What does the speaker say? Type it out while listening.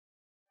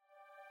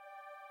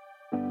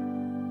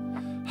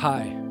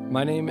Hi,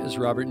 my name is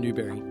Robert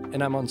Newberry,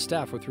 and I'm on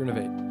staff with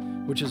Renovate,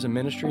 which is a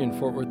ministry in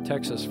Fort Worth,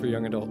 Texas for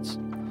young adults.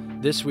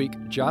 This week,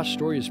 Josh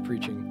Story is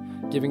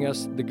preaching, giving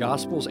us the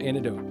gospel's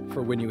antidote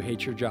for when you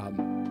hate your job.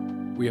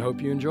 We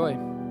hope you enjoy.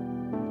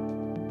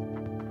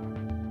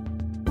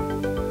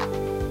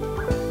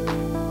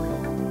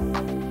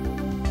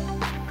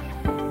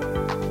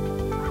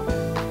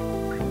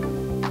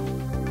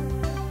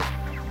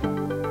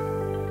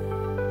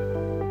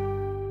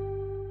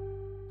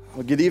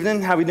 Well, good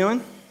evening. How we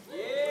doing?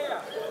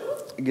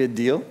 Good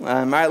deal.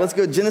 All right, let's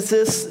go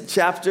Genesis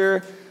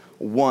chapter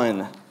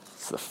 1.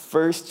 It's the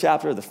first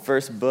chapter of the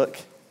first book.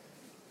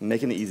 I'm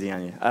making it easy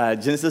on you.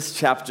 Genesis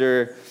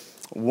chapter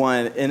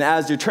 1. And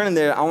as you're turning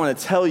there, I want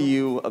to tell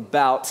you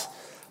about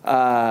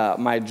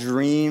my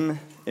dream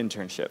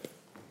internship.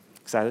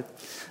 Excited?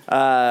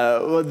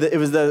 It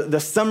was the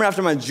summer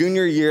after my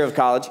junior year of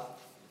college,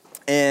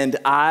 and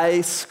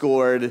I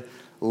scored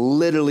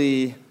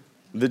literally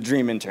the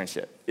dream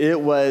internship. It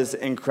was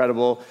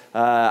incredible.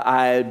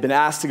 I had been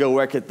asked to go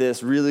work at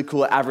this really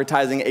cool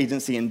advertising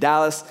agency in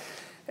Dallas,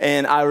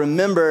 and I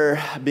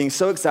remember being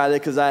so excited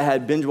because I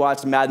had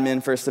binge-watched Mad Men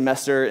for a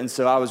semester, and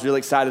so I was really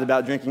excited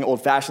about drinking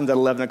old fashions at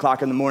 11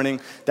 o'clock in the morning.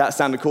 That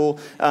sounded cool.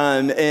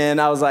 And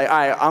I was like, all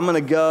right, I'm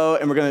going to go,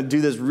 and we're going to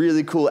do this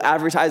really cool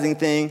advertising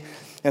thing.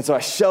 And so I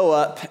show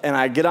up, and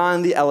I get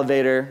on the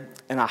elevator,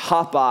 and I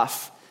hop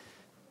off,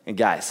 and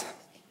guys,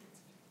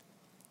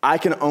 I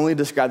can only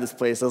describe this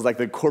place as like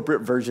the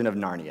corporate version of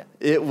Narnia.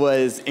 It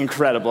was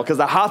incredible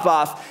because I hop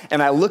off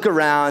and I look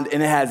around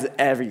and it has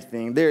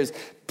everything. There's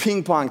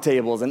ping pong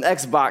tables and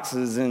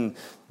Xboxes and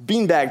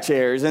beanbag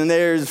chairs, and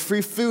there's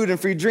free food and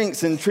free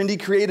drinks and trendy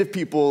creative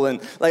people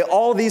and like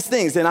all these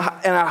things. And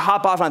I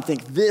hop off and I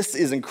think, this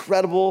is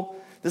incredible.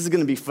 This is going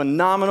to be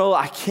phenomenal.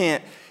 I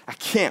can't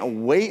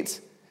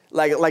wait.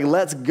 Like,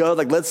 let's go,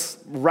 let's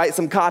write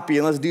some copy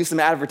and let's do some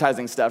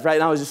advertising stuff, right?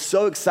 And I was just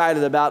so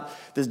excited about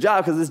this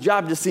job because this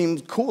job just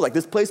seemed cool. Like,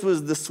 this place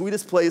was the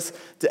sweetest place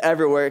to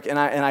ever work, and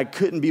I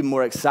couldn't be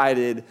more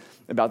excited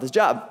about this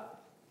job.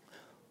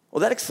 Well,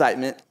 that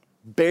excitement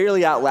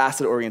barely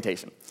outlasted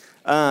orientation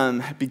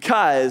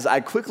because I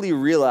quickly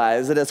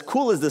realized that as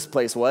cool as this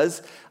place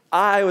was,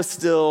 I was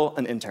still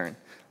an intern.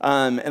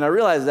 And I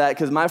realized that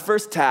because my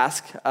first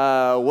task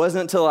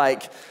wasn't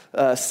to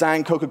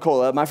sign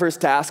Coca-Cola. My first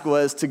task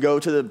was to go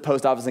to the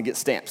post office and get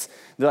stamps.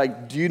 They're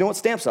like, do you know what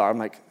stamps are? I'm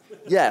like,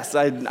 yes,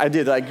 I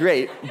did. They're like,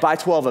 great, buy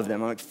 12 of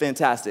them. I'm like,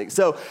 fantastic.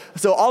 So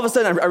all of a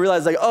sudden I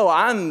realized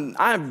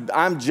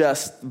I'm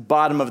just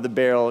bottom of the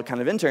barrel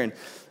kind of intern.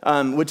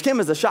 Which came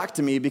as a shock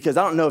to me because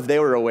I don't know if they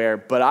were aware,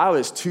 but I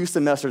was 2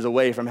 semesters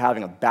away from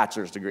having a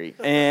bachelor's degree.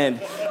 And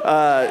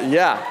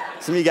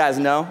some of you guys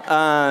know.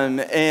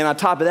 And on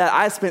top of that,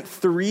 I spent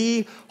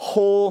 3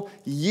 whole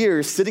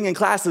years sitting in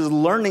classes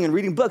learning and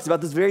reading books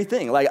about this very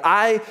thing. Like,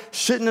 I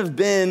shouldn't have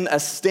been a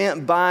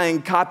stamp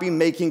buying, copy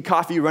making,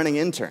 coffee running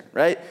intern,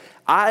 right?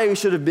 I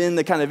should have been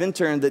the kind of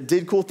intern that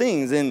did cool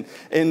things and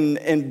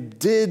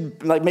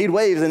did made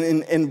waves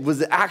and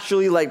was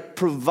actually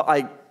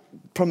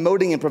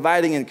promoting and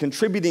providing and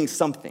contributing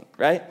something,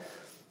 right?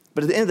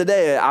 But at the end of the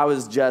day, I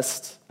was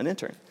just an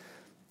intern.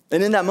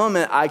 And in that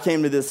moment, I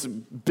came to this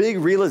big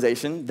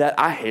realization that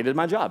I hated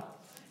my job.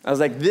 I was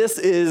like, this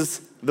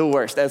is the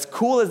worst. As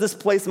cool as this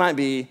place might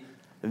be,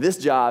 this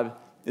job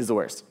is the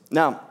worst.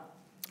 Now,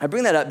 I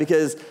bring that up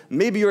because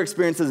maybe your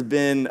experience has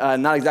been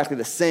not exactly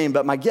the same,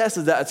 but my guess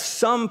is that at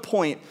some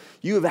point,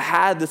 you have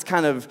had this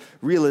kind of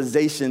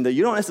realization that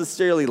you don't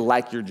necessarily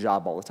like your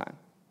job all the time.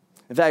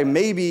 In fact,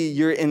 maybe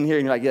you're in here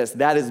and you're like, yes,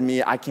 that is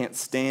me. I can't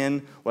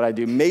stand what I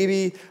do.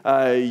 Maybe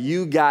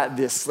you got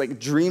this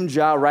dream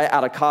job right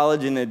out of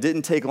college, and it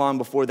didn't take long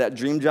before that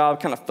dream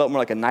job kind of felt more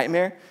like a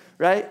nightmare,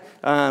 right?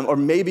 Or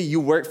maybe you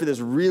work for this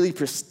really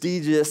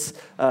prestigious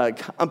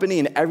company,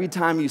 and every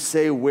time you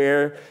say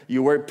where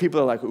you work, people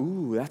are like,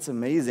 ooh, that's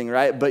amazing,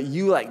 right? But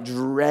you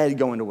dread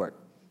going to work.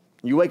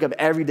 You wake up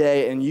every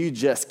day and you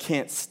just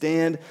can't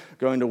stand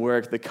going to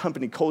work. The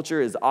company culture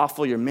is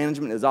awful. Your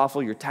management is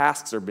awful. Your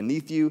tasks are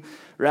beneath you,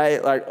 right?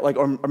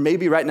 Or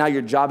maybe right now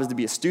your job is to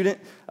be a student,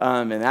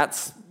 and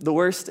that's the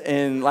worst.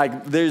 And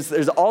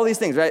there's all these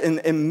things, right?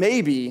 And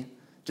maybe,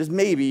 just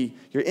maybe,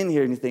 you're in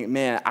here and you think,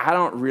 man, I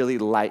don't really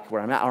like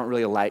where I'm at. I don't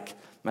really like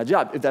my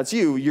job. If that's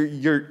you,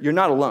 you're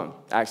not alone,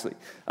 actually.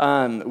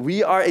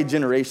 We are a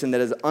generation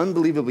that is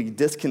unbelievably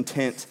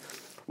discontent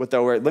with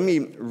our work. Let me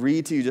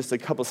read to you just a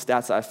couple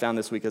stats that I found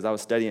this week as I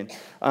was studying.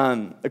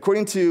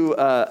 According to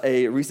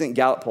a recent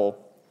Gallup poll,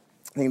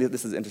 I think that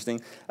this is interesting,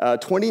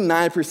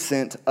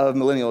 29% of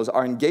millennials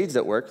are engaged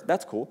at work.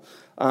 That's cool.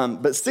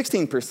 But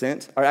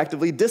 16% are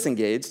actively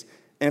disengaged,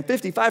 and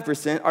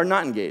 55% are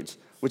not engaged,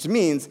 which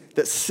means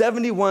that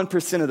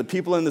 71% of the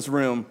people in this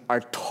room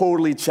are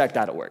totally checked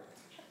out at work.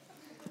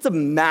 That's a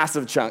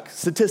massive chunk,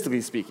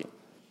 statistically speaking,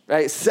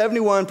 right?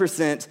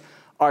 71%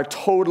 are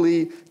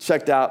totally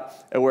checked out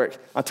at work.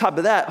 On top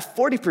of that,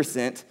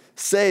 40%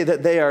 say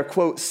that they are,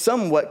 quote,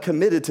 somewhat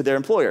committed to their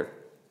employer.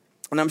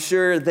 And I'm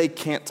sure they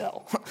can't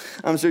tell.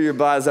 I'm sure your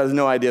boss has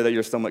no idea that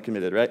you're somewhat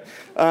committed, right?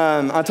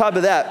 On top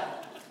of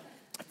that,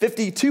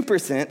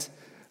 52%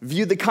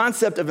 viewed the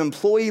concept of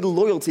employee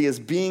loyalty as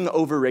being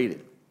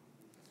overrated.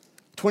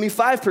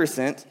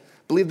 25%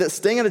 believe that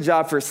staying at a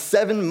job for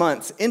 7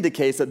 months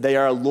indicates that they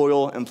are a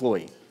loyal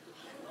employee.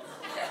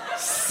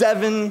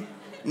 7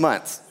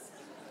 months,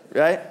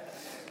 right?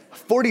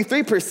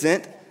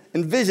 43%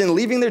 envision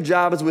leaving their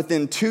jobs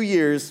within 2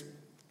 years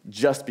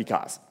just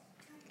because.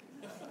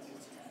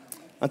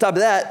 On top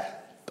of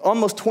that,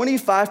 almost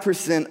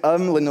 25%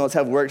 of millennials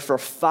have worked for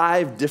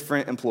 5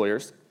 different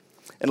employers.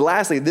 And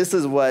lastly, this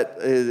is what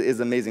is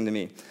amazing to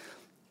me.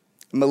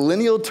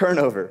 Millennial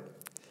turnover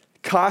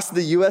costs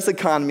the U.S.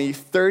 economy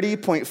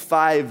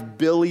 $30.5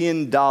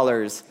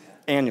 billion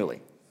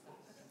annually.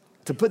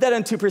 To put that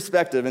into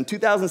perspective, in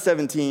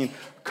 2017,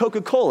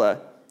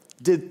 Coca-Cola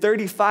did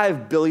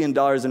 $35 billion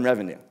in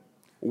revenue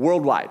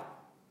worldwide.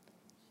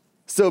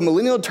 So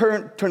millennial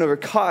turnover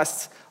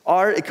costs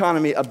our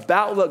economy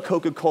about what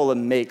Coca-Cola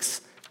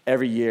makes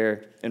every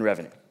year in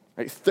revenue,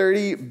 right?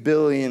 $30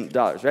 billion,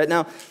 right?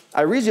 Now,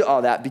 I read you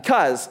all that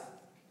because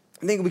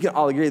I think we can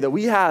all agree that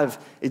we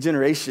have a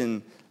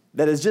generation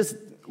that is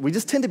we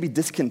just tend to be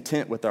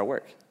discontent with our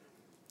work.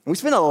 And we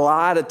spend a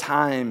lot of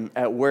time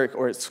at work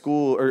or at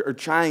school or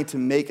trying to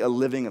make a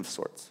living of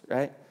sorts,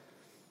 right?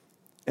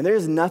 And there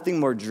is nothing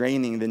more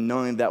draining than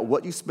knowing that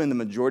what you spend the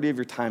majority of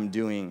your time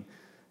doing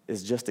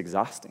is just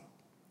exhausting.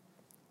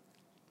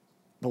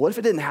 But what if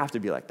it didn't have to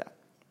be like that?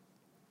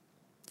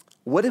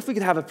 What if we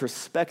could have a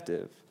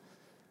perspective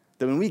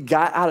that when we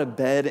got out of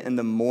bed in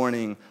the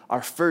morning,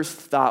 our first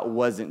thought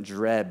wasn't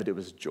dread, but it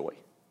was joy?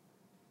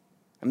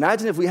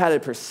 Imagine if we had a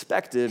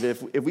perspective,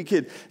 if we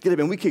could get up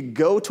and we could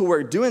go to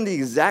work doing the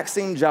exact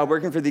same job,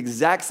 working for the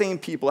exact same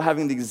people,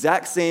 having the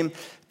exact same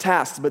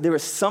tasks, but there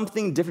was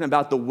something different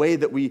about the way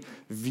that we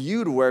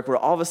viewed work where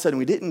all of a sudden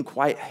we didn't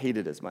quite hate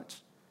it as much.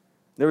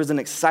 There was an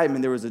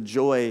excitement, there was a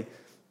joy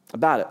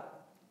about it.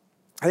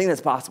 I think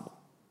that's possible.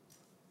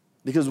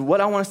 Because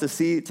what I want us to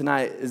see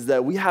tonight is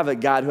that we have a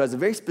God who has a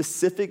very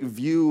specific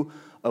view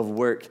of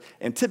work,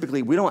 and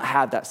typically we don't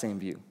have that same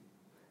view.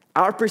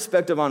 Our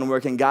perspective on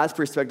work and God's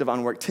perspective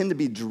on work tend to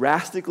be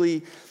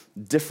drastically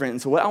different.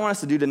 And so what I want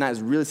us to do tonight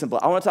is really simple.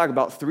 I want to talk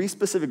about 3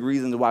 specific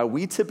reasons why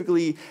we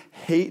typically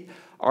hate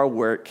our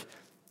work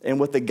and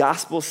what the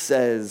gospel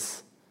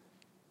says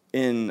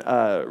in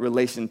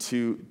relation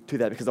to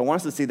that. Because I want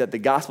us to see that the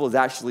gospel is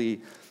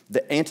actually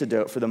the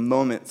antidote for the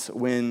moments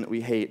when we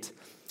hate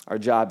our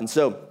job. And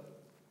so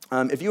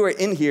if you are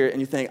in here and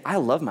you think, I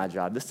love my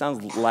job, this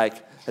sounds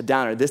like a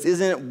downer. This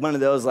isn't one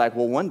of those like,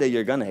 well, one day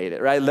you're going to hate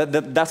it, right?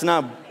 That's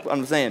not what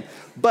I'm saying.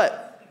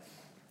 But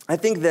I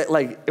think that,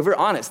 like, if we're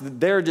honest,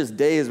 there are just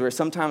days where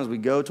sometimes we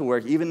go to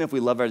work, even if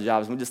we love our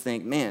jobs, and we just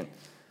think, man,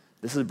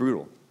 this is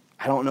brutal.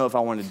 I don't know if I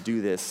want to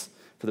do this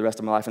for the rest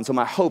of my life. And so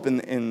my hope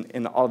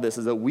in all of this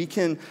is that we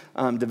can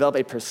develop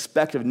a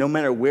perspective, no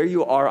matter where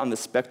you are on the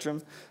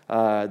spectrum,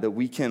 that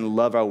we can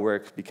love our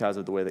work because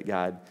of the way that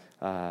God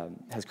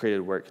has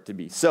created work to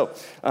be. So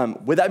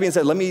with that being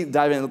said, let me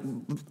dive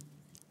in.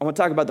 I want to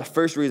talk about the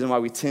first reason why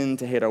we tend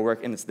to hate our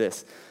work, and it's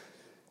this.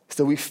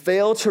 So we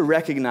fail to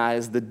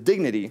recognize the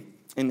dignity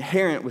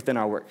inherent within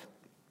our work.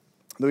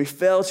 That we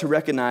fail to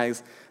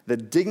recognize the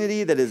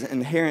dignity that is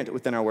inherent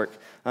within our work.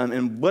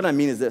 And what I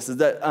mean is this, is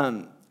that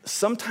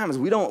sometimes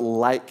we don't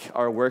like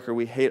our work or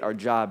we hate our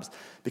jobs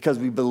because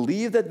we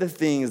believe that the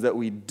things that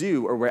we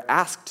do or we're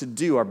asked to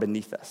do are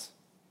beneath us.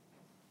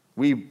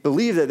 We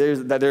believe that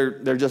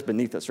they're just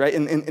beneath us, right?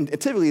 And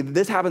typically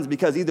this happens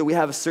because either we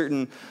have a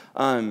certain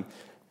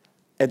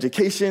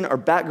education or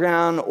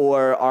background,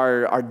 or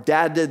our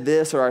dad did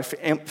this, or our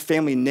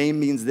family name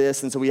means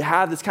this. And so we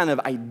have this kind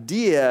of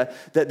idea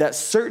that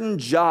certain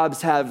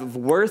jobs have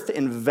worth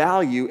and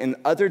value and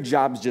other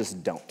jobs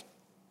just don't,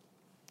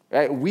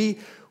 right?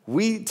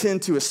 We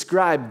tend to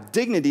ascribe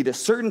dignity to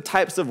certain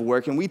types of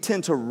work, and we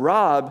tend to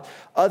rob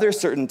other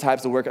certain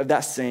types of work of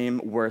that same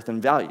worth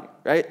and value,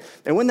 right?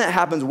 And when that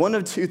happens, one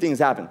of 2 things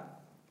happen.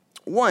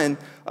 One,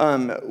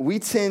 we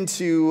tend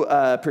to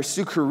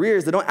pursue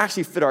careers that don't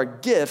actually fit our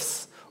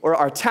gifts or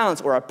our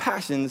talents or our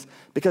passions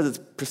because it's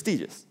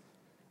prestigious,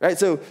 right?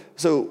 So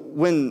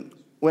when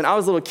I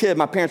was a little kid,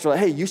 my parents were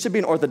like, hey, you should be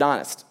an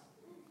orthodontist.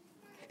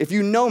 If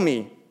you know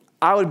me,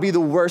 I would be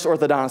the worst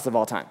orthodontist of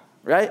all time,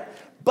 right?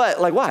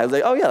 But like, why? I was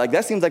like, oh yeah, like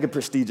that seems like a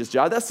prestigious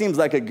job. That seems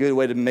like a good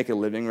way to make a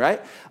living,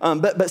 right?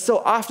 But so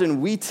often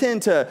we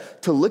tend to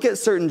look at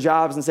certain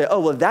jobs and say,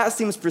 oh, well, that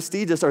seems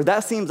prestigious, or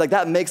that seems like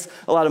that makes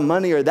a lot of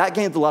money, or that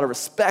gains a lot of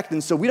respect.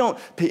 And so we don't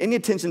pay any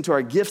attention to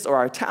our gifts or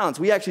our talents.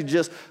 We actually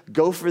just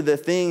go for the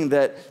thing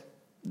that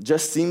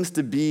just seems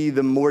to be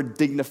the more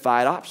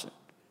dignified option,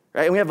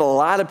 right? And we have a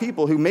lot of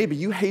people who maybe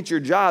you hate your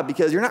job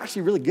because you're not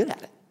actually really good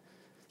at it.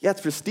 Yeah,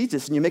 it's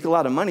prestigious and you make a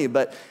lot of money,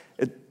 but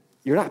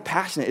you're not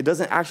passionate. It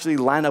doesn't actually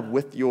line up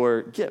with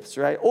your gifts,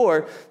 right?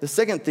 Or the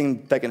second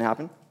thing that can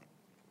happen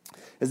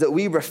is that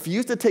we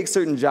refuse to take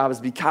certain jobs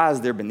because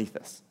they're beneath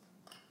us.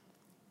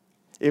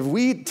 If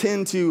we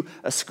tend to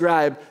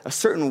ascribe a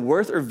certain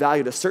worth or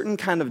value to certain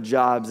kind of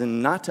jobs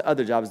and not to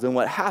other jobs, then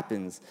what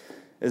happens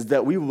is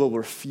that we will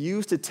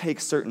refuse to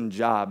take certain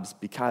jobs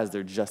because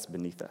they're just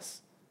beneath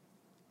us.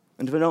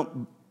 And if I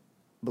don't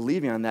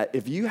believe me on that,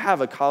 if you have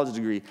a college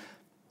degree,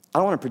 I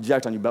don't want to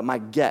project on you, but my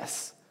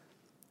guess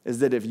is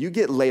that if you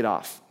get laid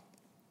off,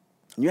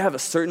 and you have a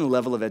certain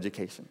level of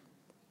education,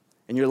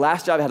 and your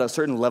last job had a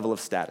certain level of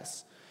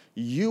status,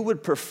 you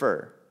would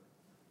prefer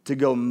to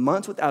go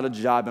months without a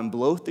job and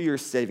blow through your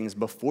savings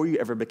before you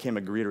ever became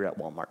a greeter at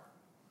Walmart.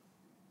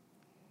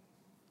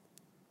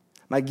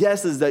 My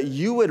guess is that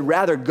you would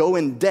rather go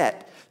in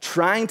debt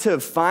trying to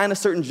find a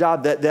certain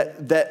job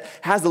that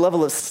has the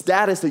level of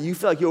status that you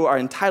feel like you are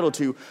entitled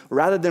to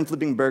rather than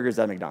flipping burgers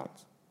at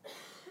McDonald's.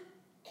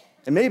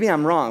 And maybe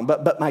I'm wrong,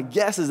 but my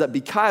guess is that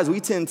because we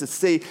tend to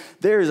say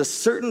there is a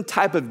certain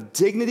type of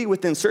dignity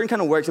within certain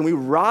kind of works and we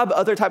rob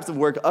other types of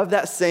work of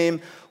that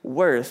same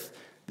worth,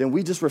 then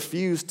we just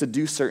refuse to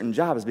do certain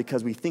jobs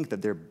because we think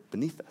that they're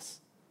beneath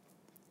us.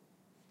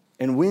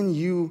 And when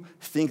you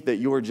think that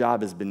your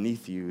job is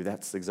beneath you,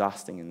 that's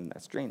exhausting and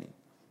that's draining.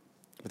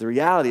 But the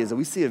reality is that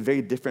we see a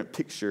very different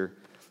picture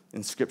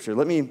in Scripture.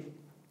 Let me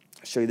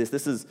show you this.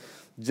 This is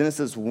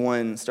Genesis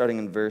 1, starting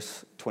in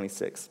verse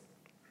 26.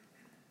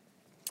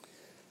 It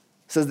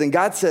says, "Then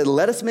God said,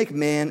 'Let us make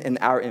man in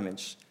our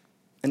image,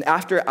 and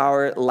after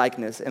our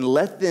likeness, and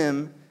let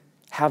them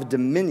have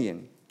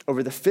dominion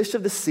over the fish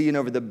of the sea, and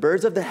over the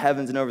birds of the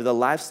heavens, and over the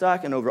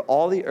livestock, and over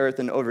all the earth,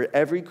 and over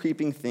every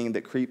creeping thing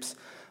that creeps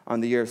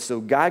on the earth.'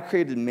 So God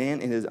created man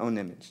in his own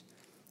image.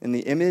 In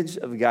the image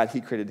of God,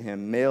 he created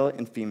him. Male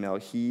and female,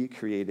 he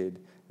created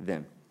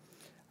them."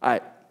 All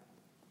right,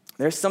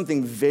 there's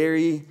something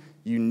very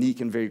unique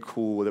and very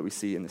cool that we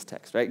see in this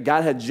text, right?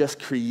 God had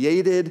just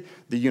created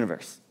the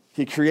universe.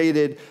 He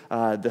created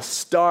the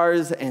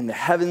stars and the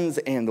heavens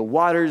and the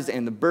waters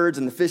and the birds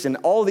and the fish and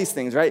all these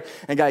things, right?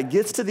 And God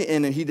gets to the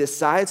end and he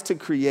decides to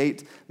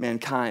create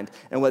mankind.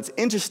 And what's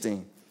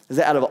interesting is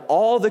that out of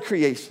all the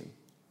creation,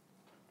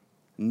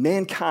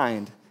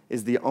 mankind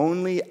is the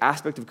only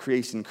aspect of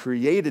creation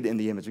created in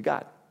the image of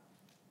God.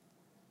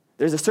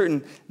 There's a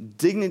certain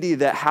dignity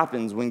that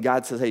happens when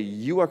God says, hey,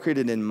 you are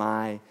created in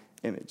my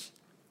image.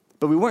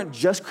 But we weren't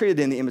just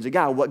created in the image of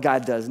God. What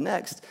God does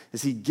next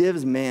is he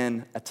gives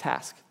man a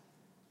task.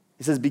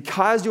 He says,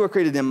 because you are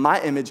created in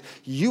my image,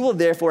 you will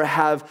therefore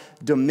have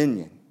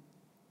dominion.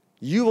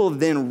 You will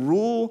then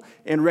rule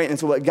and reign. And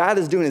so what God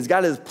is doing is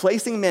God is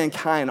placing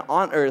mankind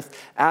on earth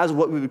as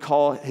what we would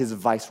call his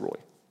viceroy.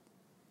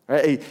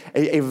 Right?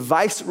 A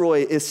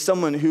viceroy is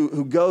someone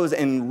who goes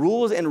and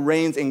rules and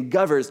reigns and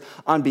governs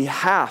on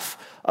behalf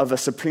of a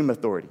supreme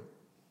authority.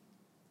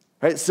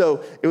 Right?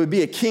 So it would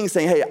be a king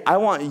saying, hey, I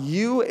want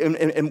you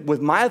and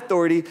with my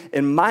authority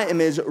and my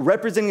image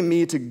representing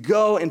me to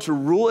go and to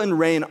rule and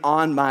reign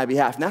on my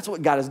behalf. And that's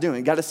what God is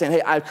doing. God is saying,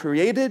 hey, I've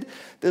created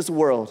this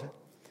world.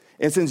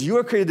 And since you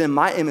are created in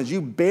my image,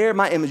 you bear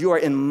my image, you are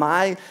in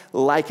my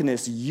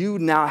likeness, you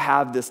now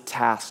have this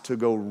task to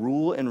go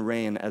rule and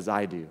reign as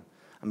I do.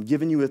 I'm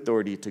giving you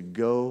authority to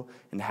go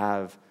and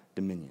have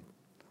dominion.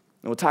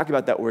 And we'll talk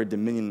about that word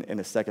dominion in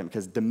a second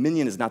because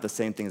dominion is not the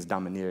same thing as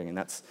domineering, and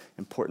that's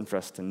important for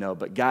us to know.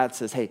 But God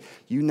says, hey,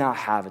 you now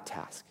have a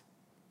task.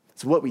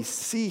 So what we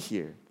see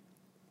here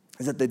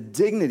is that the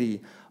dignity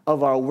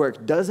of our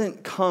work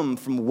doesn't come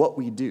from what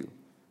we do.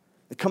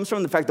 It comes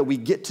from the fact that we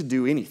get to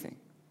do anything.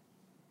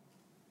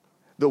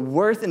 The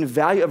worth and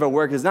value of our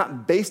work is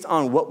not based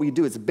on what we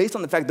do. It's based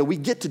on the fact that we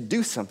get to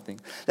do something.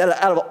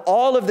 That out of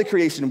all of the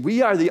creation,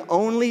 we are the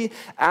only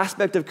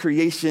aspect of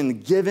creation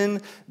given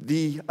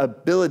the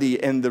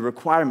ability and the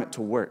requirement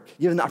to work,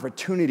 given the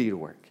opportunity to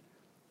work.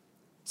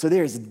 So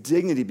there is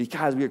dignity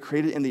because we are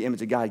created in the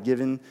image of God,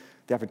 given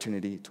the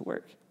opportunity to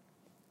work.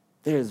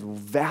 There is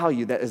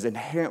value that is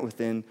inherent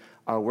within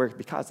our work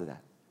because of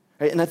that.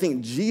 Right? And I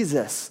think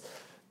Jesus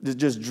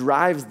just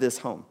drives this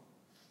home.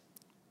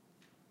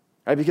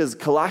 Right? Because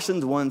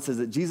Colossians 1 says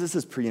that Jesus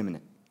is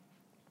preeminent,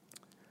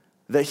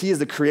 that he is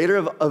the creator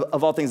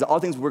of all things, that all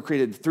things were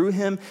created through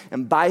him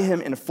and by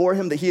him and for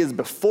him, that he is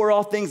before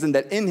all things and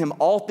that in him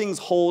all things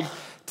hold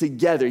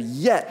together.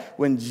 Yet,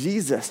 when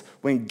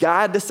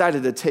God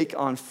decided to take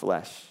on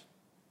flesh,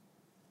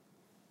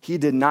 he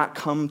did not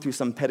come through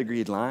some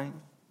pedigreed line.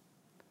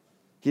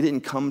 He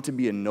didn't come to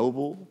be a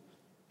noble.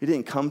 He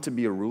didn't come to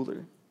be a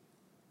ruler.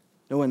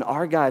 No, when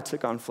our God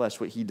took on flesh,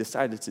 what he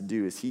decided to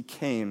do is he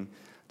came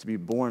to be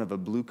born of a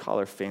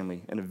blue-collar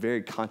family in a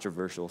very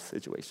controversial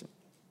situation.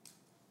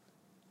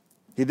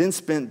 He then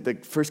spent the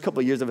first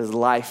couple of years of his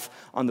life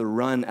on the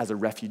run as a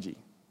refugee.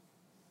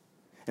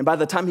 And by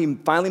the time he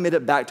finally made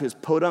it back to his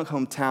podunk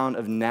hometown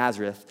of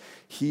Nazareth,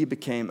 he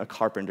became a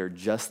carpenter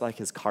just like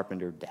his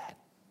carpenter dad.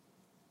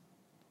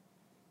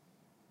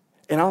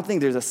 And I don't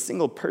think there's a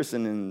single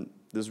person in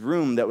this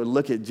room that would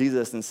look at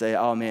Jesus and say,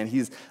 oh man,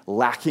 he's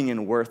lacking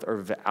in worth or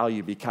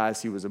value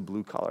because he was a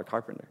blue-collar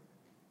carpenter.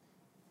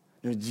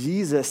 No,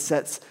 Jesus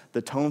sets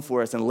the tone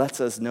for us and lets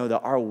us know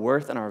that our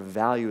worth and our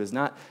value is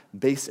not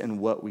based in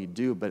what we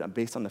do, but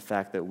based on the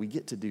fact that we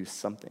get to do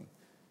something.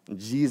 And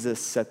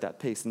Jesus set that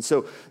pace. And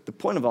so the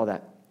point of all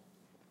that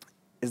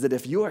is that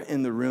if you are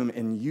in the room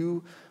and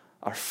you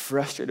are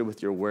frustrated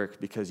with your work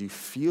because you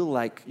feel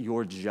like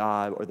your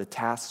job or the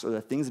tasks or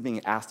the things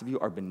being asked of you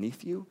are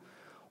beneath you,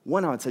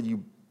 one, I would say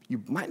you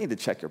you might need to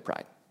check your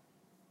pride.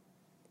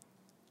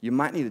 You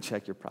might need to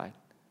check your pride.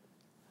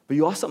 But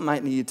you also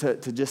might need to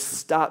just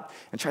stop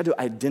and try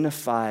to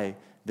identify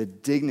the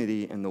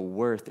dignity and the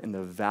worth and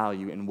the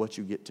value in what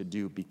you get to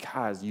do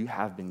because you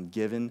have been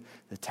given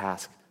the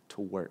task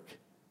to work,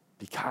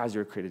 because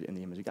you're created in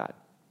the image of God.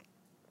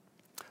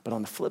 But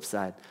on the flip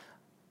side,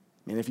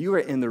 if you are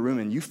in the room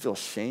and you feel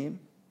shame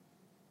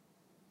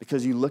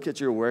because you look at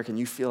your work and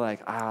you feel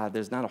like,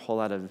 there's not a whole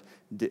lot of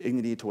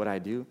dignity to what I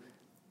do,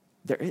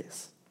 there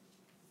is.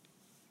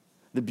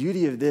 The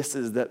beauty of this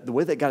is that the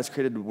way that God has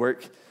created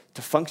work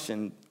to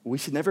function, we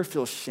should never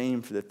feel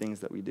shame for the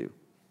things that we do.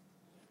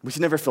 We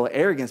should never feel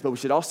arrogance, but we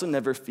should also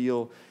never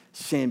feel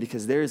shame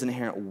because there is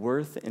inherent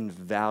worth and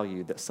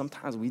value that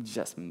sometimes we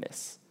just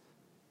miss.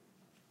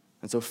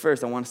 And so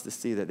first, I want us to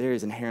see that there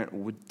is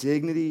inherent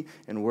dignity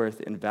and worth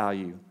and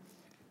value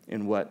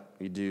in what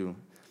we do.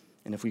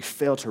 And if we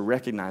fail to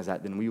recognize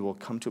that, then we will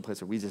come to a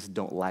place where we just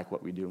don't like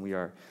what we do and we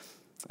are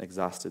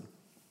exhausted.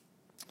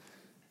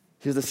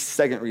 Here's the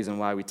second reason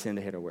why we tend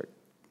to hate our work.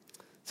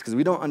 It's because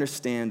we don't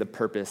understand the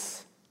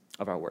purpose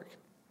of our work.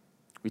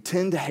 We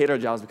tend to hate our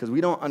jobs because we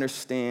don't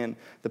understand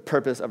the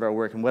purpose of our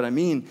work. And what I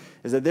mean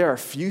is that there are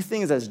few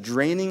things as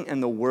draining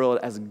in the world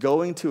as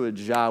going to a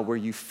job where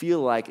you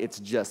feel like it's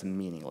just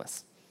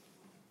meaningless,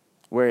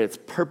 where it's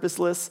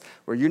purposeless,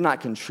 where you're not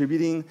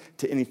contributing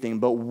to anything.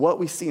 But what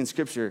we see in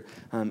Scripture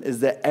is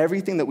that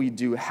everything that we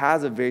do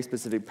has a very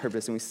specific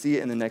purpose, and we see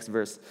it in the next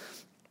verse.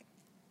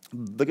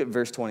 Look at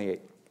verse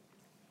 28.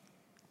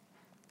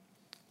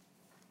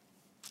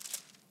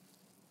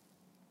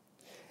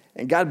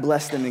 And God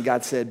blessed them, and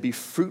God said, "Be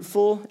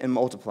fruitful and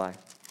multiply,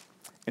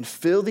 and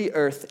fill the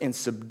earth and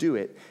subdue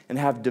it, and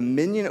have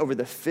dominion over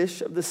the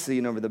fish of the sea,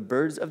 and over the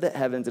birds of the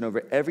heavens, and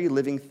over every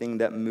living thing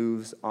that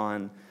moves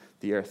on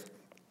the earth."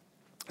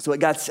 So what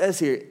God says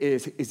here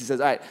is he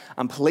says, all right,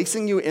 I'm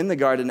placing you in the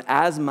garden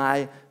as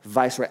my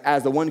viceroy,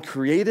 as the one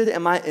created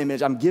in my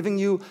image. I'm giving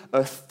you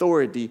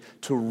authority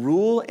to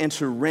rule and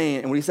to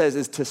reign. And what he says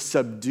is to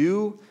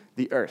subdue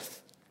the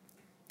earth.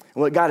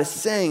 And what God is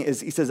saying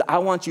is, he says, I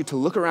want you to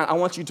look around. I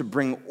want you to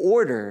bring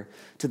order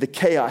to the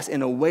chaos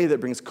in a way that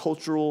brings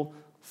cultural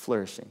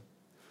flourishing.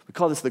 We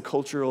call this the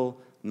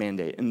cultural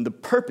mandate. And the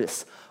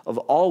purpose of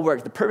all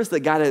work, the purpose that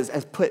God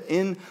has put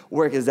in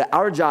work is that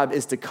our job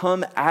is to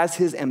come as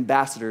his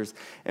ambassadors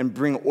and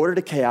bring order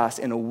to chaos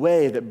in a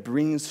way that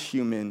brings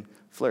human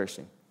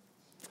flourishing.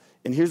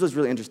 And here's what's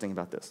really interesting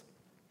about this.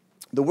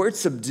 The word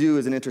subdue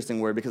is an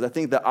interesting word because I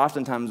think that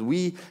oftentimes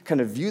we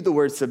kind of view the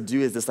word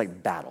subdue as this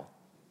like battle.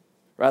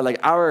 Right? Like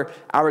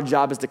our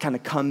job is to kind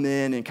of come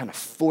in and kind of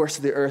force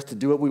the earth to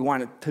do what we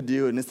want it to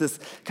do. And it's this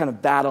kind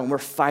of battle, and we're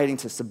fighting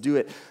to subdue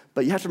it.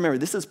 But you have to remember,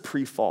 this is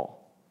pre-fall.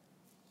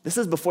 This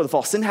is before the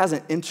fall. Sin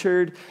hasn't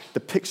entered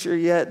the picture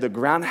yet. The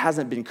ground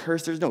hasn't been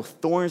cursed. There's no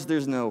thorns.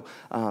 There's no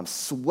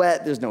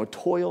sweat. There's no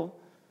toil.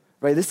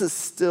 Right? This is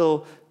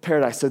still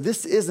paradise. So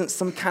this isn't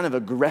some kind of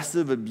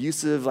aggressive,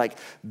 abusive, like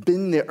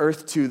bend the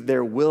earth to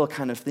their will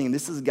kind of thing.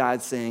 This is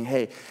God saying,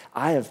 hey,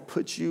 I have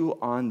put you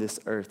on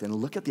this earth, and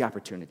look at the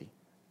opportunity.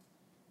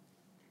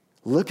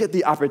 Look at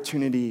the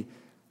opportunity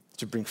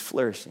to bring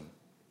flourishing,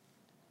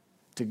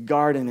 to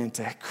garden and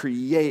to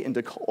create and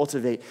to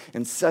cultivate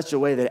in such a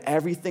way that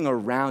everything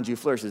around you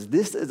flourishes.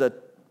 This is a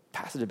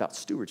passage about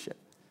stewardship.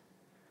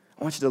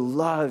 I want you to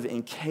love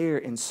and care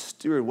and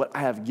steward what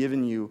I have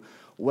given you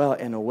well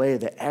in a way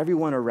that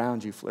everyone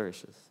around you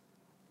flourishes.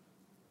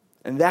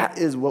 And that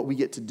is what we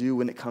get to do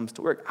when it comes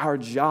to work. Our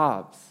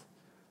jobs,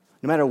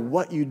 no matter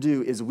what you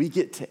do, is we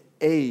get to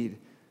aid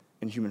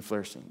in human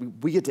flourishing.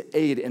 We get to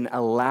aid in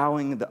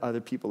allowing the other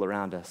people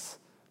around us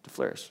to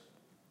flourish.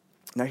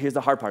 Now, here's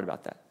the hard part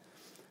about that.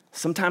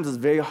 Sometimes it's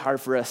very hard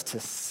for us to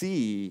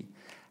see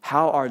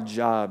how our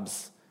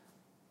jobs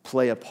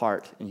play a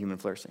part in human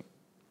flourishing,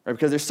 right?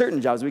 Because there's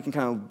certain jobs we can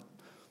kind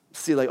of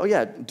see like, oh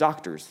yeah,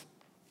 doctors,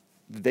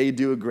 they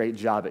do a great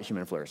job at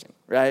human flourishing,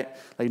 right?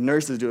 Like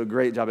nurses do a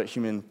great job at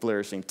human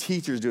flourishing.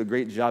 Teachers do a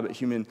great job at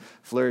human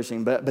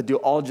flourishing. But do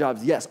all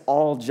jobs? Yes,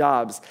 all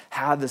jobs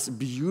have this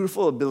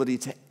beautiful ability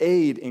to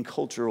aid in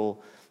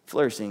cultural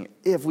flourishing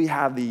if we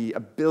have the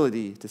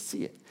ability to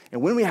see it.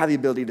 And when we have the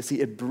ability to see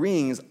it,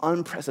 brings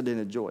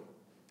unprecedented joy,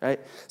 right?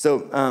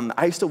 So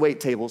I used to wait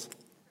tables,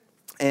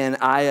 and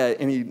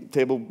any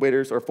table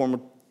waiters or former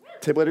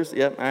table waiters?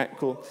 Yep, all right,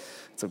 cool.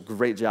 It's a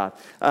great job.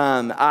 For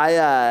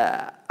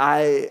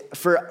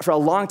a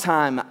long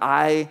time,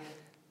 I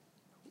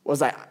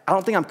was like, I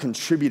don't think I'm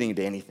contributing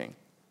to anything.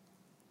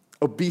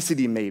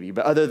 Obesity maybe,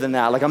 but other than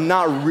that, like I'm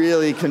not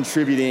really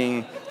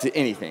contributing to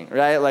anything,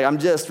 right? Like I'm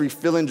just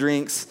refilling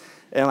drinks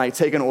and like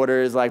taking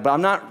orders, like, but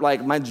I'm not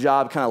like, my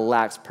job kind of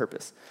lacks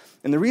purpose.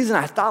 And the reason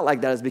I thought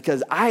like that is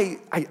because I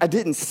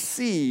didn't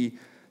see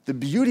the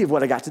beauty of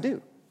what I got to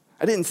do.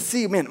 I didn't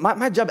see, man,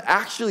 my job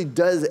actually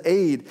does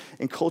aid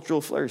in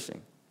cultural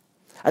flourishing.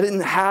 I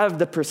didn't have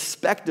the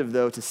perspective,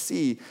 though, to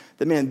see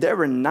that, man, there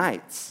were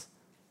nights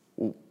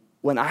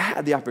when I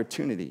had the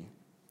opportunity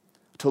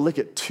to look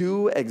at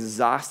two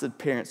exhausted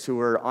parents who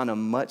were on a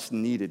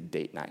much-needed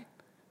date night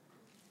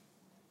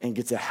and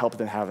get to help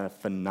them have a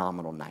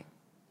phenomenal night.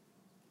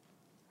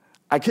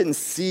 I couldn't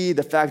see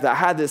the fact that I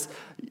had this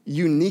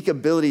unique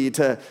ability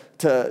to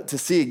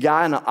see a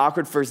guy on an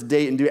awkward first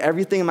date and do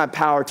everything in my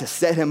power to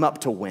set him up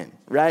to win,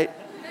 right?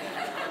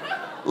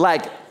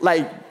 like,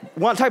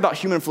 want to talk about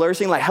human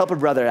flourishing? Like, help a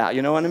brother out,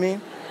 you know what I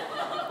mean?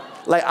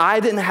 Like, I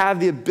didn't have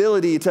the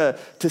ability to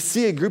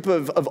see a group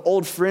of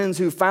old friends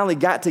who finally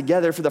got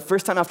together for the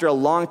first time after a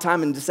long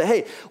time and just say,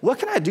 hey, what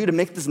can I do to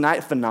make this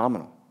night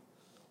phenomenal?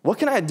 What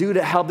can I do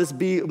to help this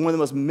be one of the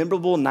most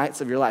memorable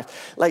nights of your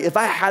life? Like, if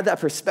I had that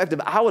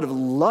perspective, I would have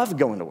loved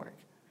going to work.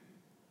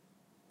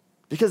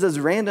 Because as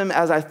random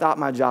as I thought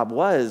my job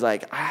was,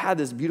 like, I had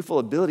this beautiful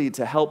ability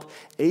to help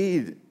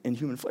aid in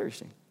human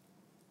flourishing.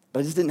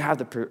 But I just didn't have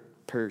the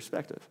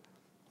perspective.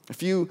 A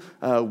few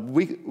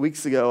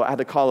weeks ago, I had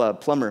to call a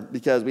plumber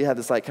because we had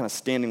this like kind of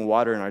standing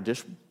water in our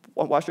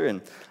dishwasher,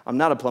 and I'm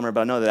not a plumber,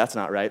 but I know that that's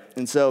not right.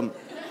 And so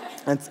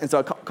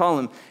I call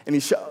him, and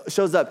he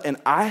shows up, and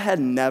I had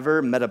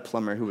never met a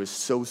plumber who was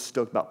so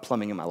stoked about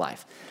plumbing in my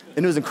life,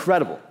 and it was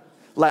incredible.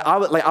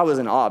 I was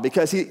in awe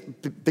because he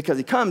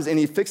comes and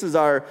he fixes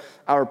our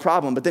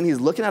problem, but then he's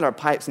looking at our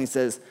pipes and he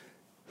says,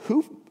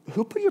 "Who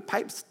put your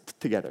pipes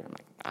together?" I'm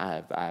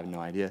like, I have no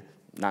idea.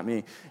 Not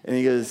me. And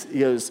he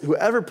goes,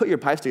 whoever put your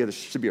pipes together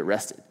should be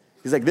arrested.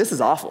 He's like, this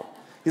is awful.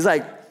 He's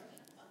like,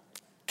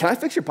 can I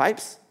fix your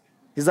pipes?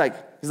 He's like,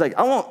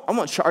 I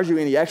won't charge you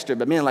any extra,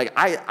 but man, like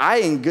I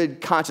in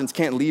good conscience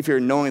can't leave here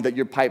knowing that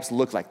your pipes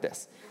look like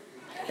this.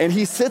 And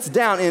he sits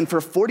down and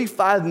for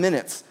 45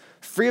 minutes,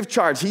 free of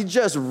charge, he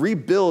just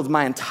rebuilds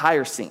my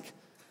entire sink.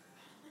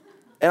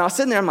 And I was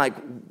sitting there, I'm like,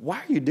 why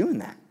are you doing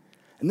that?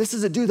 And this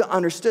is a dude that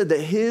understood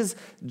that his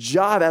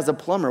job as a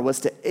plumber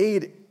was to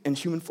aid in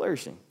human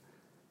flourishing.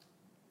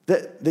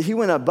 That he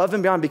went above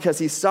and beyond because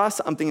he saw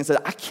something and said,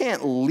 I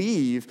can't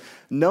leave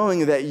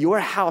knowing that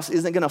your house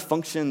isn't going to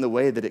function the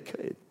way that it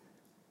could.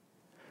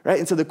 Right?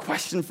 And so the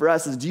question for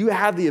us is, do you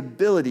have the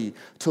ability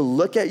to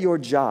look at your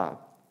job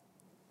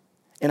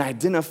and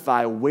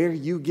identify where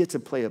you get to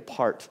play a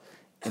part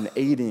in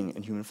aiding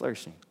in human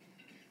flourishing?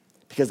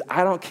 Because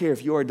I don't care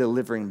if you are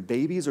delivering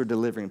babies or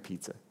delivering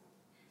pizza.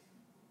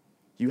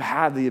 You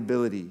have the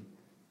ability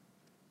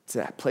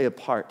to play a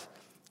part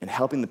in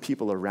helping the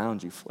people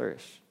around you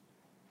flourish.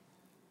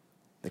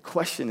 The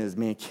question is,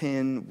 man,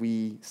 can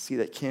we see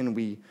that? Can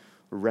we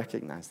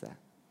recognize that?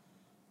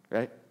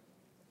 Right?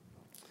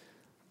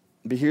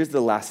 But here's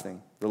the last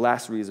thing, the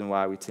last reason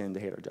why we tend to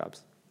hate our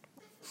jobs.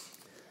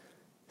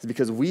 It's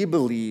because we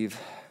believe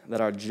that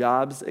our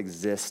jobs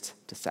exist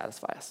to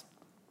satisfy us.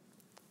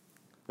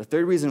 The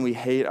third reason we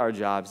hate our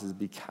jobs is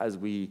because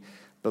we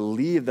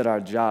believe that our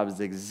jobs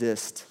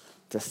exist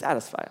to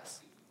satisfy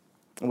us.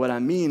 And what I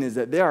mean is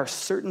that there are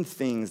certain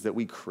things that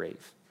we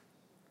crave,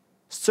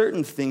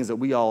 certain things that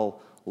we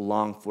all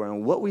long for.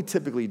 And what we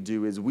typically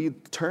do is we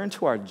turn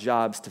to our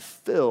jobs to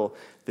fill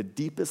the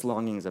deepest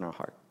longings in our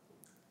heart.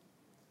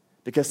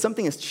 Because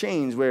something has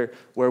changed where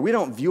we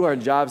don't view our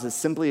jobs as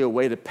simply a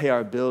way to pay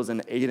our bills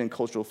and aid in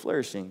cultural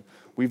flourishing.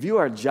 We view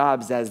our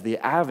jobs as the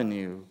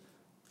avenue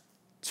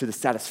to the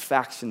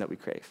satisfaction that we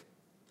crave.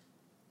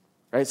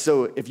 Right?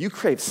 So if you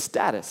crave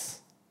status,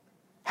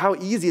 how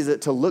easy is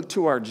it to look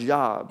to our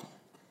job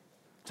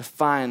to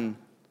find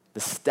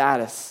the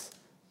status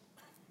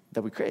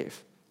that we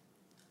crave?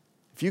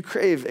 If you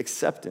crave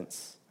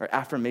acceptance or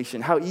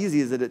affirmation, how easy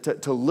is it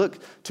to look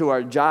to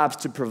our jobs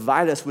to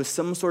provide us with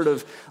some sort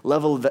of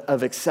level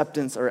of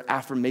acceptance or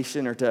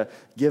affirmation or to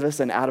give us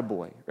an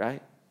attaboy,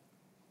 right?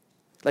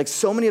 Like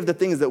so many of the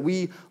things that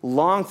we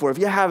long for, if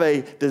you have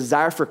a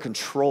desire for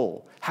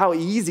control, how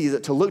easy is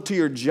it to look to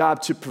your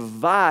job to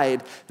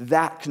provide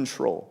that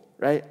control,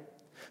 right?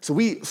 So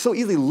we so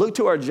easily look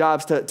to our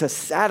jobs to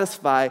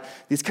satisfy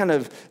these kind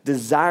of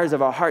desires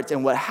of our hearts,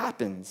 and what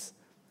happens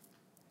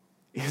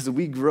is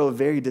we grow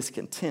very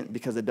discontent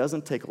because it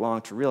doesn't take long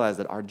to realize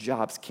that our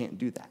jobs can't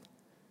do that.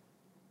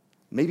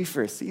 Maybe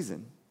for a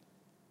season,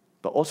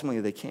 but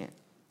ultimately they can't.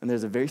 And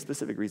there's a very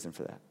specific reason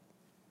for that.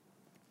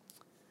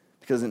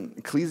 Because in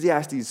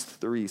Ecclesiastes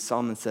 3,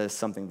 Solomon says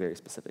something very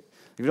specific.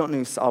 If you don't know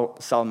who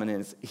Solomon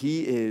is,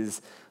 he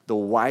is the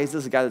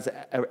wisest guy that's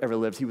ever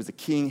lived. He was a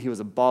king. He was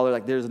a baller.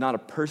 Like, there's not a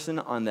person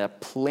on that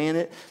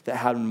planet that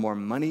had more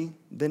money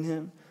than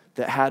him,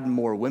 that had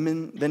more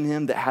women than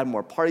him, that had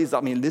more parties. I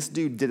mean, this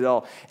dude did it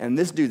all. And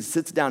this dude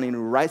sits down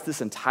and writes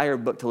this entire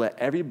book to let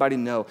everybody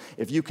know,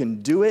 if you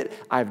can do it,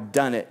 I've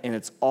done it, and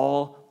it's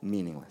all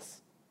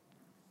meaningless.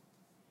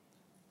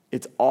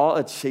 It's all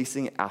a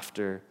chasing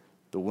after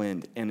the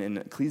wind. And in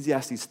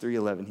Ecclesiastes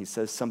 3:11, he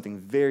says something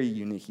very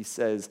unique. He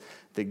says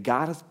that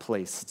God has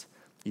placed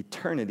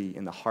eternity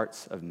in the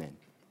hearts of men.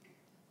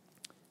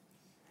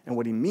 And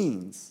what he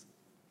means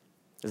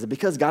is that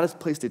because God has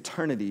placed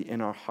eternity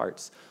in our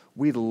hearts,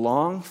 we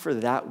long for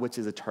that which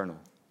is eternal.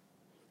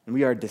 And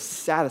we are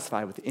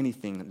dissatisfied with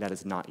anything that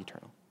is not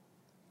eternal.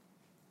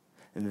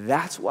 And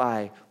that's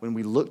why when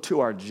we look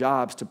to our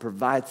jobs to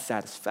provide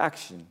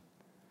satisfaction,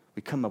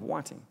 we come up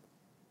wanting.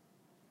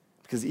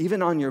 Because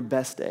even on your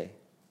best day,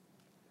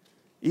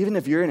 even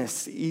if you're in a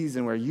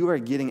season where you are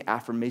getting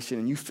affirmation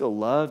and you feel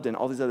loved and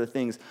all these other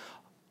things,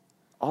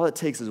 all it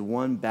takes is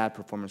one bad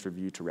performance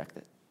review to wreck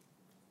it.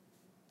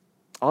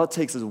 All it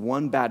takes is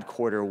one bad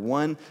quarter,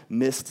 one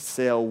missed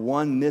sale,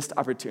 one missed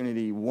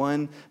opportunity,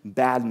 one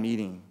bad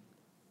meeting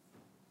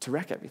to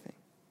wreck everything.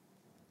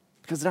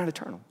 Because they're not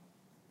eternal.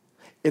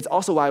 It's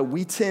also why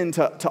we tend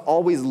to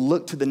always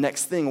look to the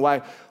next thing,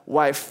 why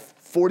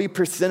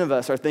 40% of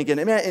us are thinking,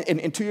 man,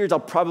 in 2 years I'll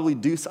probably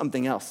do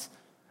something else.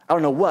 I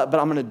don't know what, but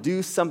I'm going to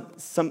do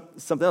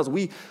something else.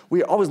 We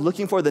are always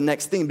looking for the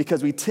next thing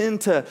because we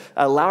tend to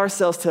allow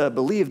ourselves to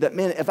believe that,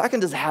 man, if I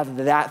can just have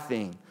that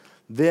thing,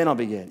 then I'll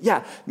be good.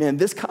 Yeah, man,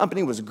 this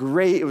company was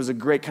great. It was a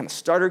great kind of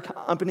starter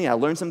company. I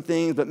learned some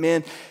things, but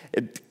man,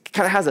 it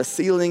kind of has a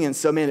ceiling. And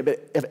so, man,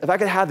 if I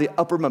could have the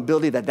upward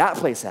mobility that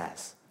place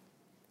has,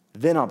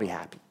 then I'll be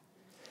happy.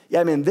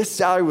 Yeah, man, this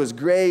salary was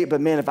great,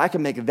 but man, if I could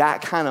make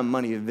that kind of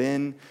money,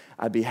 then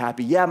I'd be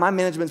happy. Yeah, my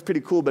management's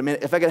pretty cool, but man,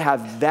 if I could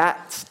have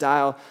that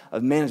style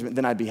of management,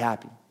 then I'd be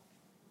happy.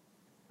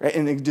 Right?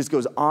 And it just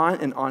goes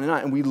on and on and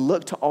on. And we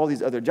look to all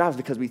these other jobs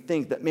because we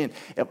think that, man,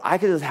 if I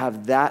could just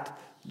have that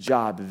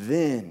job,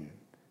 then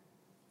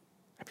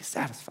I'd be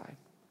satisfied.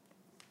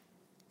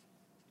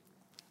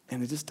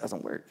 And it just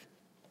doesn't work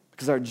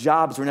because our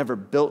jobs were never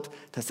built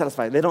to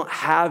satisfy. They don't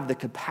have the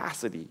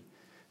capacity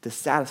to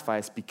satisfy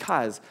us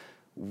because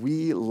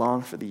we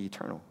long for the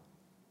eternal.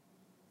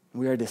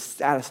 We are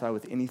dissatisfied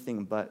with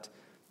anything but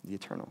the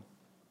eternal.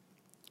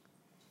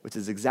 Which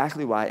is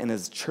exactly why, and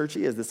as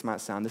churchy as this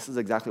might sound, this is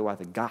exactly why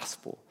the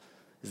gospel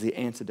is the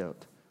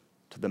antidote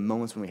to the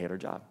moments when we hate our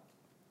job.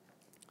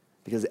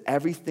 Because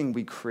everything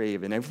we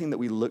crave and everything that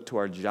we look to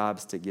our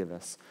jobs to give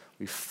us,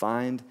 we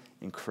find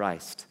in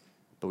Christ,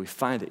 but we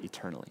find it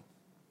eternally.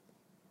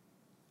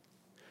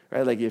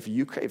 Right? Like if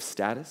you crave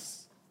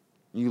status,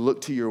 you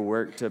look to your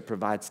work to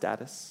provide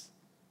status,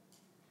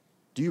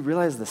 do you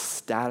realize the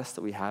status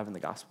that we have in the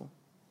gospel?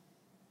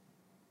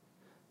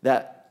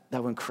 That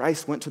when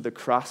Christ went to the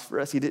cross for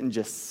us, he didn't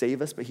just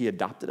save us, but he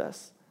adopted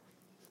us.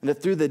 And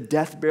that through the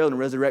death, burial, and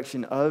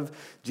resurrection of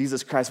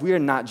Jesus Christ, we are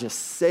not just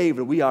saved,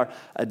 but we are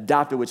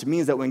adopted, which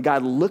means that when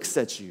God looks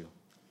at you,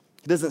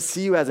 he doesn't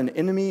see you as an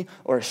enemy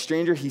or a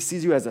stranger. He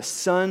sees you as a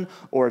son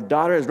or a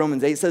daughter, as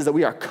Romans 8 says, that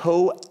we are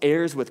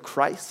co-heirs with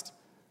Christ.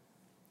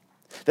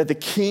 That the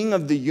King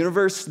of the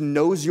universe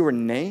knows your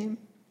name.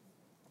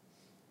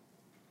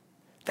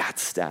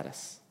 That's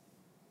status.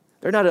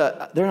 There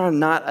are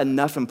not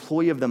enough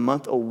Employee of the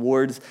Month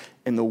awards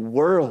in the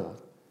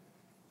world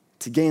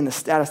to gain the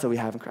status that we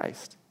have in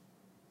Christ.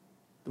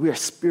 We are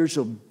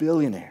spiritual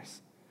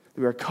billionaires.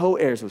 We are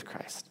co-heirs with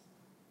Christ,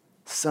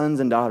 sons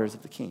and daughters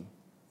of the King.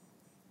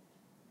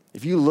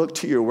 If you look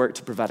to your work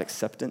to provide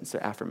acceptance or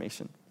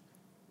affirmation,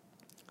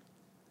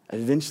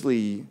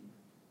 eventually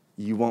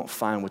you won't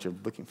find what you're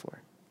looking for.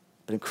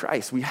 But in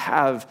Christ, we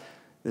have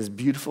this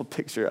beautiful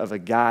picture of a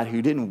God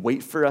who didn't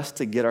wait for us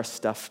to get our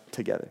stuff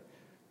together.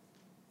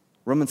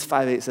 Romans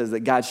 5:8 says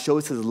that God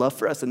shows his love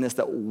for us in this,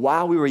 that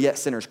while we were yet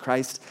sinners,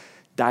 Christ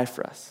died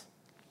for us.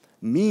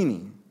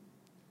 Meaning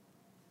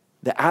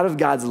that out of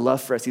God's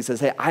love for us, he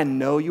says, hey, I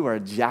know you are a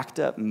jacked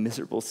up,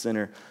 miserable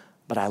sinner,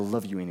 but I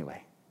love you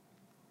anyway.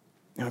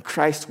 And when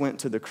Christ went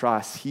to the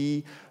cross,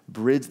 he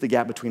bridged the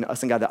gap between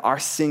us and God, that our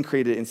sin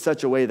created in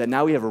such a way that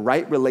now we have a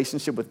right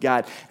relationship with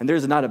God, and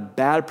there's not a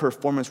bad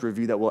performance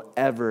review that will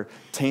ever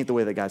taint the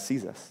way that God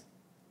sees us.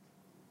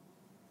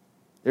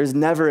 There's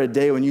never a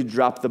day when you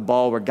drop the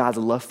ball where God's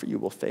love for you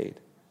will fade.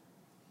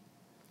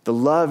 The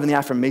love and the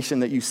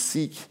affirmation that you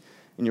seek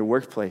in your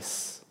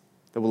workplace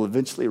that will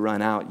eventually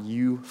run out,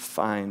 we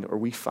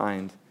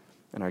find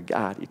in our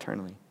God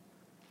eternally.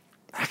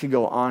 I could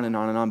go on and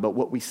on and on, but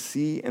what we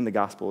see in the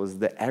gospel is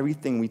that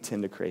everything we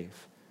tend to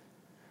crave,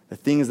 the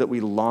things that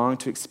we long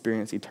to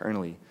experience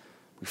eternally,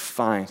 we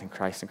find in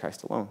Christ and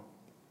Christ alone.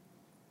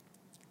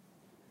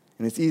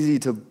 And it's easy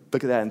to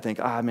look at that and think,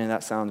 man,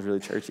 that sounds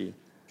really churchy.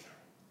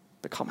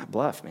 But call my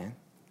bluff, man.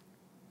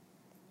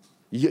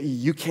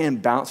 You can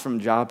bounce from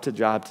job to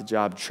job to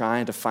job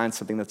trying to find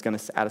something that's going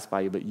to satisfy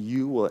you, but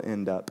you will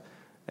end up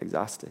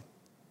exhausted.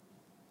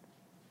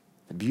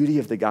 The beauty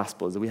of the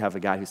gospel is that we have a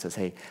God who says,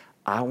 hey,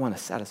 I want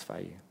to satisfy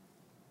you.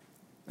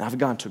 And I've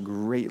gone to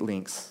great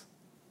lengths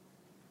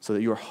so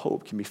that your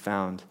hope can be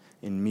found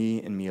in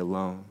me and me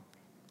alone.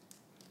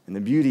 And the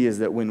beauty is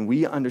that when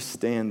we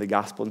understand the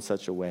gospel in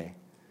such a way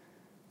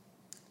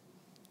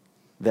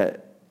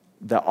that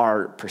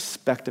our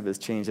perspective has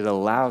changed, it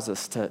allows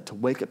us to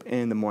wake up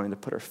in the morning, to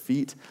put our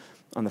feet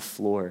on the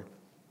floor.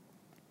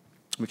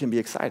 We can be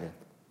excited.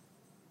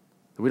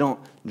 We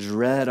don't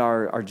dread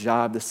our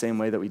job the same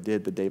way that we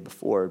did the day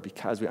before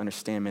because we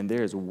understand, man,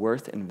 there is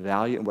worth and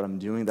value in what I'm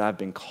doing, that I've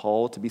been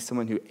called to be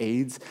someone who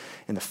aids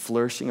in the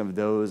flourishing of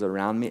those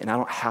around me, and I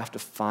don't have to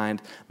find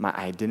my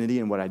identity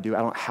in what I do. I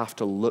don't have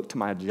to look to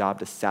my job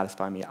to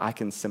satisfy me. I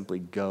can simply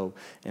go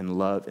and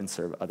love and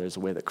serve others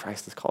the way that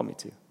Christ has called me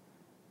to.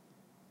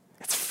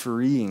 It's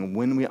freeing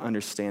when we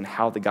understand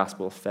how the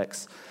gospel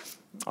affects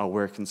our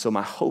work. And so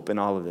my hope in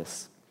all of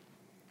this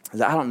is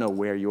that I don't know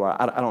where you are.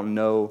 I don't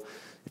know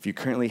if you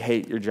currently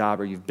hate your job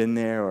or you've been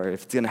there or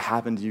if it's going to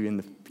happen to you in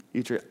the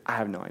future. I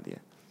have no idea.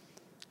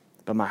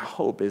 But But my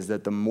hope is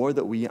that the more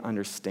that we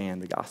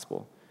understand the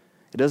gospel,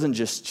 it doesn't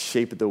just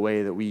shape the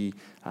way that we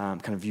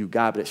kind of view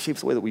God, but it shapes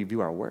the way that we view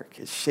our work.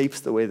 It shapes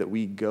the way that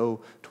we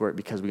go to work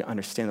because we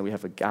understand that we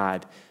have a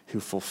God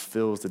who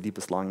fulfills the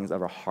deepest longings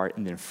of our heart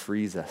and then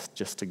frees us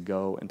just to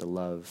go and to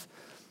love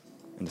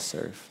and to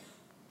serve.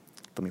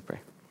 Let me pray.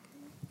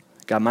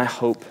 God, my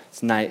hope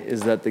tonight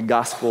is that the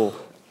gospel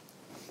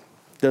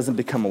doesn't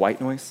become a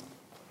white noise,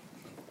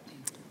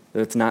 that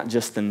it's not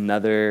just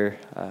another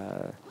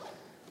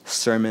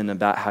sermon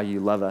about how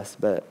you love us,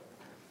 but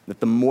that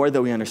the more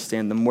that we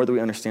understand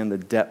the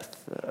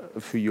depth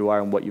of who you are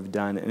and what you've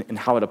done and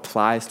how it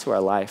applies to our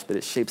life, that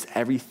it shapes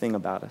everything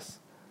about us.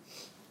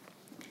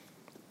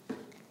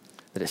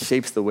 That it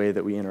shapes the way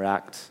that we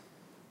interact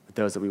with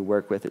those that we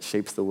work with. It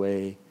shapes the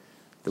way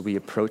that we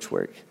approach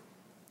work.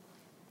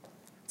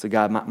 So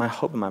God, my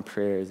hope and my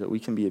prayer is that we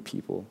can be a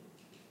people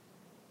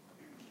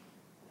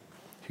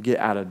who get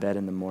out of bed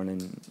in the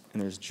morning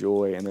and there's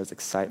joy and there's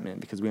excitement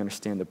because we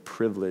understand the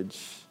privilege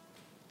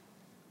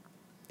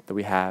that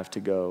we have to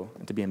go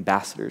and to be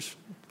ambassadors,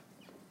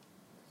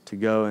 to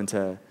go and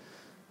to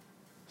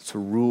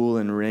rule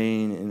and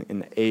reign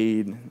and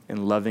aid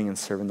in loving and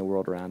serving the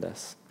world around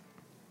us.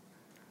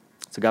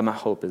 So God, my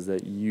hope is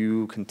that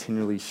you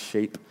continually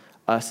shape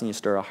us and you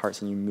stir our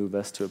hearts and you move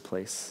us to a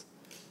place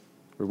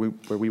where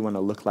we want to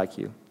look like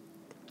you,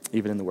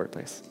 even in the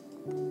workplace.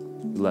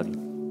 We love you.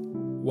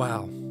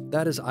 Wow,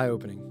 that is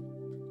eye-opening.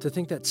 To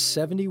think that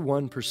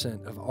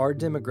 71% of our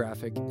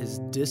demographic is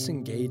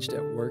disengaged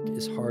at work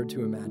is hard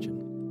to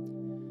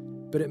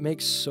imagine. But it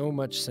makes so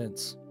much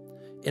sense.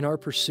 In our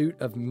pursuit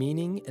of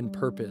meaning and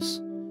purpose,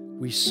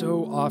 we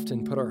so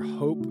often put our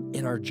hope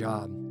in our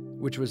job,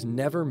 which was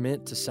never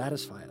meant to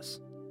satisfy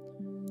us.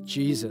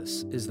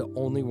 Jesus is the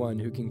only one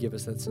who can give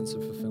us that sense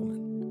of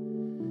fulfillment.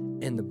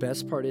 And the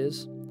best part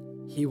is,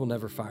 he will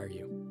never fire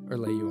you or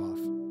lay you off.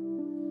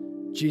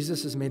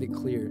 Jesus has made it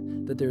clear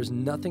that there is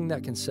nothing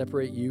that can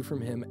separate you from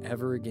him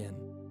ever again.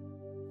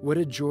 What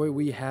a joy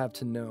we have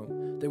to know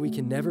that we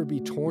can never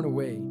be torn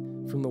away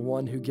from the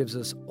one who gives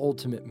us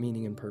ultimate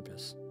meaning and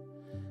purpose.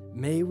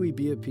 May we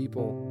be a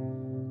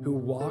people who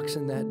walks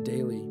in that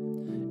daily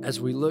as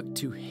we look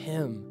to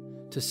him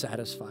to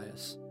satisfy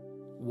us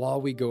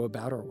while we go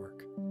about our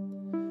work.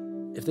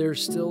 If there are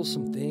still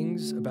some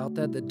things about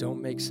that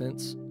don't make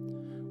sense,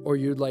 or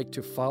you'd like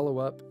to follow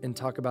up and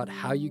talk about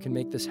how you can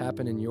make this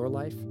happen in your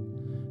life,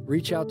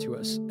 reach out to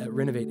us at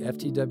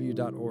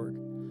renovateftw.org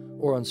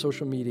or on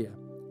social media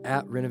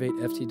at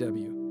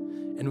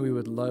renovateftw, and we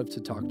would love to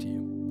talk to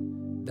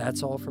you.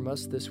 That's all from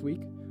us this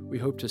week. We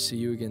hope to see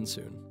you again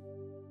soon.